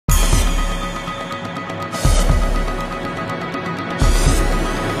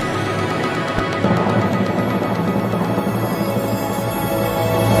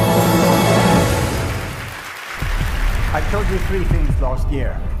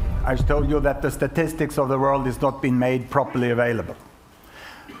year, I told you that the statistics of the world is not being made properly available.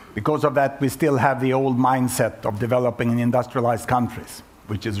 Because of that, we still have the old mindset of developing in industrialized countries,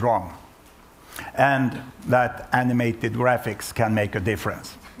 which is wrong. And that animated graphics can make a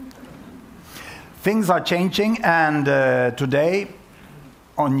difference. Things are changing, and today,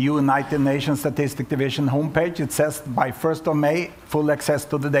 on United Nations Statistic Division homepage, it says by 1st of May, full access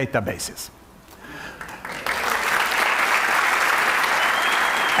to the databases.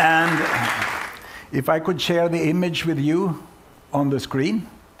 And if I could share the image with you on the screen.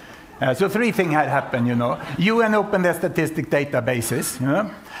 So 3 things had happened, you know. UN opened their statistic databases, you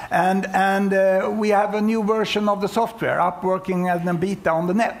know, and we have a new version of the software up working as a beta on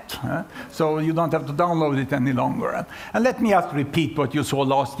the net. So you don't have to download it any longer. And let me just repeat what you saw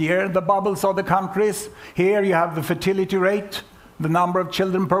last year. The bubbles are the countries. Here you have the fertility rate, the number of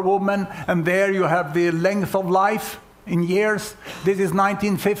children per woman, and there you have the length of life in years. This is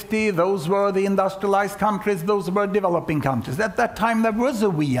 1950. Those were the industrialized countries. Those were developing countries. At that time, there was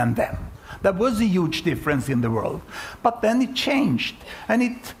a we and them. There was a huge difference in the world. But then it changed, and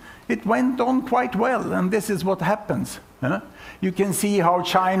it went on quite well, and this is what happens. You can see how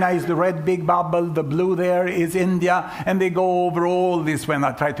China is the red big bubble, the blue there is India, and they go over all this when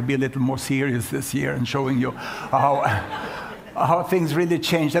I try to be a little more serious this year and showing you how things really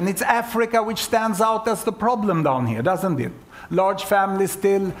changed. And it's Africa which stands out as the problem down here, doesn't it? Large families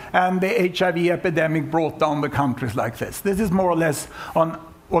still, and the HIV epidemic brought down the countries like this. This is more or less on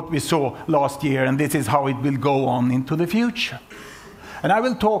what we saw last year, and this is how it will go on into the future. And I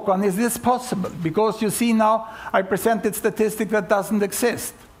will talk on, is this possible? Because you see now, I presented statistics that doesn't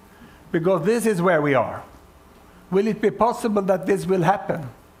exist. Because this is where we are. Will it be possible that this will happen?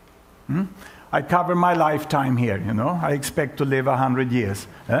 I cover my lifetime here, you know. I expect to live 100 years.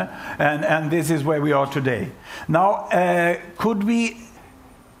 And this is where we are today. Now, could we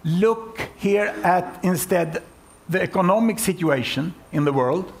look here at, instead, the economic situation in the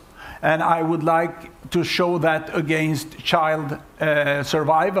world? And I would like to show that against child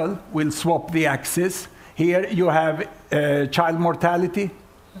survival. We'll swap the axis. Here you have child mortality.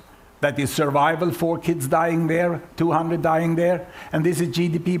 That is survival, 4 kids dying there, 200 dying there. And this is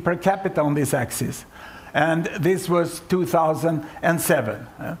GDP per capita on this axis. And this was 2007.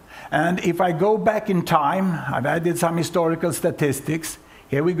 And if I go back in time, I've added some historical statistics.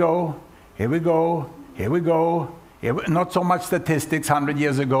 Here we go, here we go, here we go. Not so much statistics 100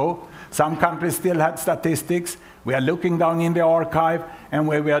 years ago. Some countries still had statistics. We are looking down in the archive, and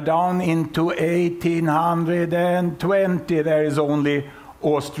where we are down into 1820, there is only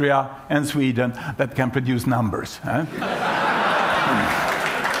Austria and Sweden that can produce numbers.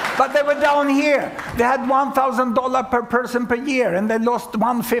 But they were down here. They had $1,000 per person per year, and they lost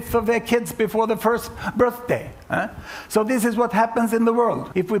 1/5 of their kids before the first birthday. So this is what happens in the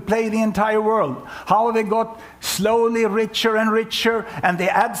world. If we play the entire world, how they got slowly richer and richer, and they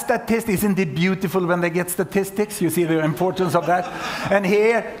add statistics. Isn't it beautiful when they get statistics? You see the importance of that? And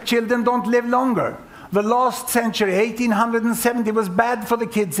here, children don't live longer. The last century, 1870, was bad for the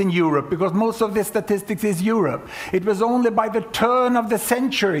kids in Europe because most of the statistics is Europe. It was only by the turn of the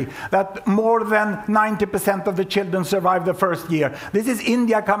century that more than 90% of the children survived the first year. This is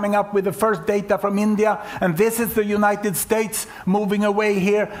India coming up with the first data from India, and this is the United States moving away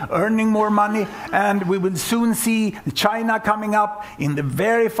here, earning more money, and we will soon see China coming up in the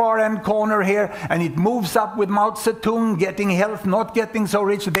very far end corner here, and it moves up with Mao Zedong getting health, not getting so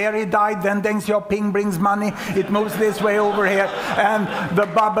rich. There he died, then Deng Xiaoping brings money, it moves this way over here, and the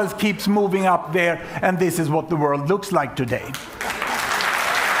bubbles keeps moving up there, and this is what the world looks like today.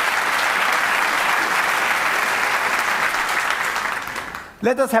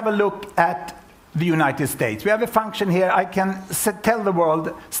 Let us have a look at the United States. We have a function here. I can tell the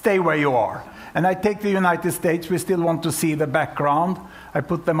world, stay where you are. And I take the United States. We still want to see the background. I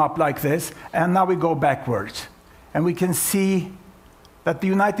put them up like this, and now we go backwards. And we can see that the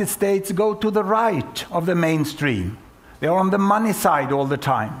United States go to the right of the mainstream. They are on the money side all the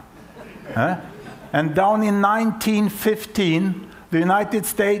time. And down in 1915, the United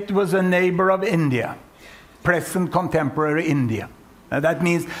States was a neighbor of India, present contemporary India. That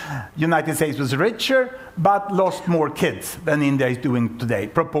means the United States was richer, but lost more kids than India is doing today,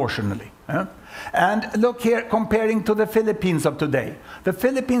 proportionally. And look here, comparing to the Philippines of today. The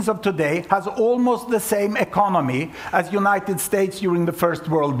Philippines of today has almost the same economy as United States during the First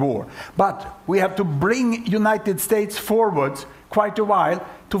World War. But we have to bring United States forwards quite a while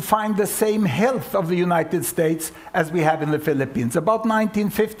to find the same health of the United States as we have in the Philippines. About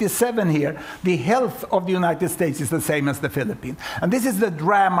 1957 here, the health of the United States is the same as the Philippines. And this is the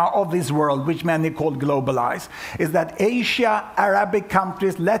drama of this world, which many call globalized, is that Asia, Arabic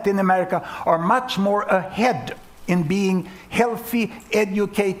countries, Latin America are much more ahead in being healthy,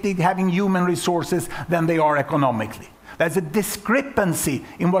 educated, having human resources than they are economically. There's a discrepancy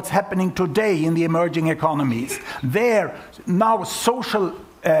in what's happening today in the emerging economies. There, now social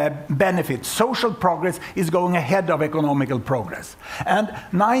benefits, social progress is going ahead of economical progress. And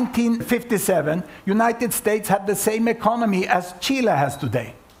 1957, United States had the same economy as Chile has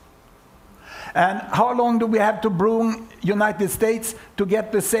today. And how long do we have to bring United States to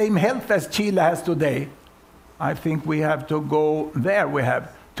get the same health as Chile has today? I think we have to go there. We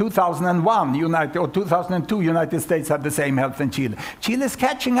have 2001, or 2002, United States had the same health than Chile. Chile is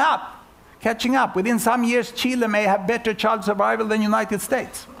catching up. Within some years, Chile may have better child survival than United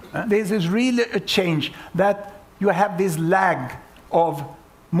States. This is really a change that you have this lag of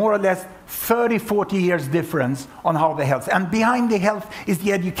more or less 30, 40 years difference on how the health. And behind the health is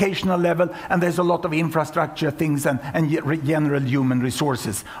the educational level, and there's a lot of infrastructure things and general human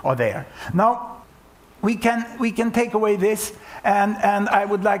resources are there. Now, we can take away this, and I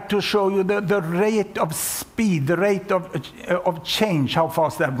would like to show you the rate of speed, the rate of change, how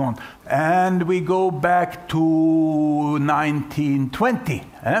fast they've gone. And we go back to 1920.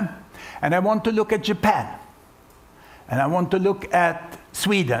 And I want to look at Japan. And I want to look at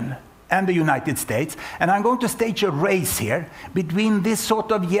Sweden and the United States. And I'm going to stage a race here between this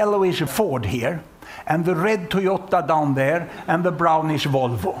sort of yellowish Ford here and the red Toyota down there and the brownish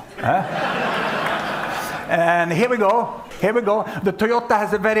Volvo. And here we go. The Toyota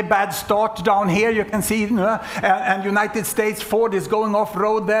has a very bad start down here, you can see. And United States Ford is going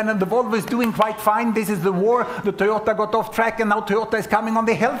off-road then, and the Volvo is doing quite fine. This is the war. The Toyota got off track, and now Toyota is coming on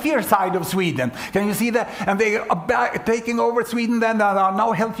the healthier side of Sweden. Can you see that? And they are taking over Sweden then, and are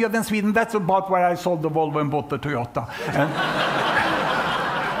now healthier than Sweden. That's about where I sold the Volvo and bought the Toyota.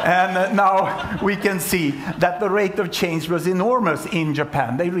 And now we can see that the rate of change was enormous in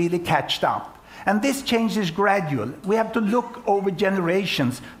Japan. They really catched up. And this change is gradual. We have to look over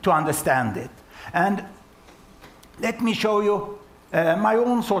generations to understand it. And let me show you my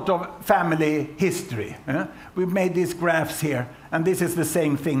own sort of family history. We've made these graphs here, and this is the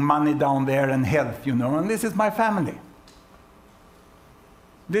same thing, money down there and health, and this is my family.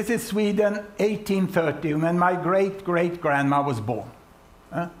 This is Sweden, 1830, when my great-great-grandma was born.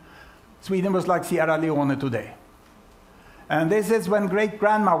 Sweden was like Sierra Leone today. And this is when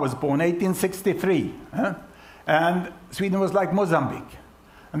great-grandma was born, 1863. And Sweden was like Mozambique.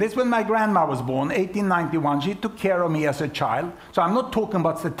 And this is when my grandma was born, 1891. She took care of me as a child. So I'm not talking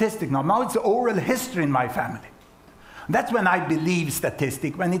about statistics now. Now it's oral history in my family. That's when I believe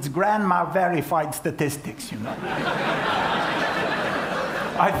statistics, when it's grandma-verified statistics,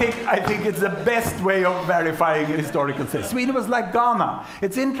 I think it's the best way of verifying historical statistics. Sweden was like Ghana.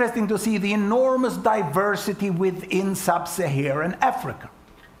 It's interesting to see the enormous diversity within sub-Saharan Africa.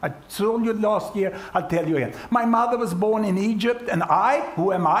 I told you last year, I'll tell you again. My mother was born in Egypt, and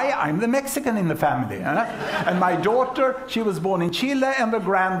who am I? I'm the Mexican in the family. And my daughter, she was born in Chile, and the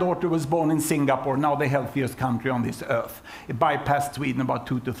granddaughter was born in Singapore, now the healthiest country on this earth. It bypassed Sweden about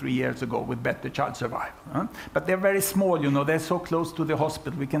 2 to 3 years ago with better child survival. But they're very small, they're so close to the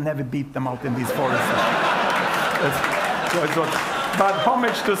hospital, we can never beat them out in these forests. But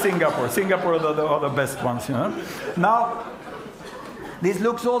homage to Singapore. Singapore are the best ones. Now, this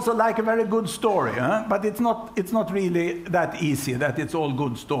looks also like a very good story, but it's not really that easy that it's all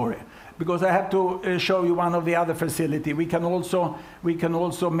good story. Because I have to show you one of the other facility. We can also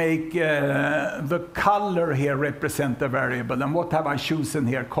make the color here represent a variable. And what have I chosen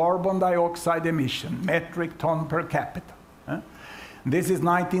here? Carbon dioxide emission, metric ton per capita. This is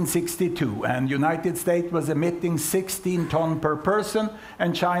 1962, and United States was emitting 16 ton per person,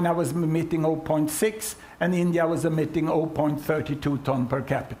 and China was emitting 0.6, and India was emitting 0.32 ton per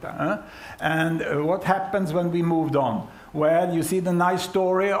capita. And what happens when we moved on? Well, you see the nice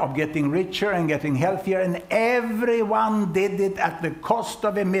story of getting richer and getting healthier, and everyone did it at the cost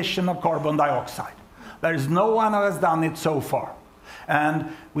of emission of carbon dioxide. There is no one who has done it so far. And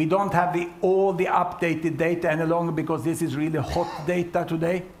we don't have all the updated data any longer because this is really hot data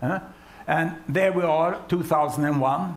today. And there we are, 2001.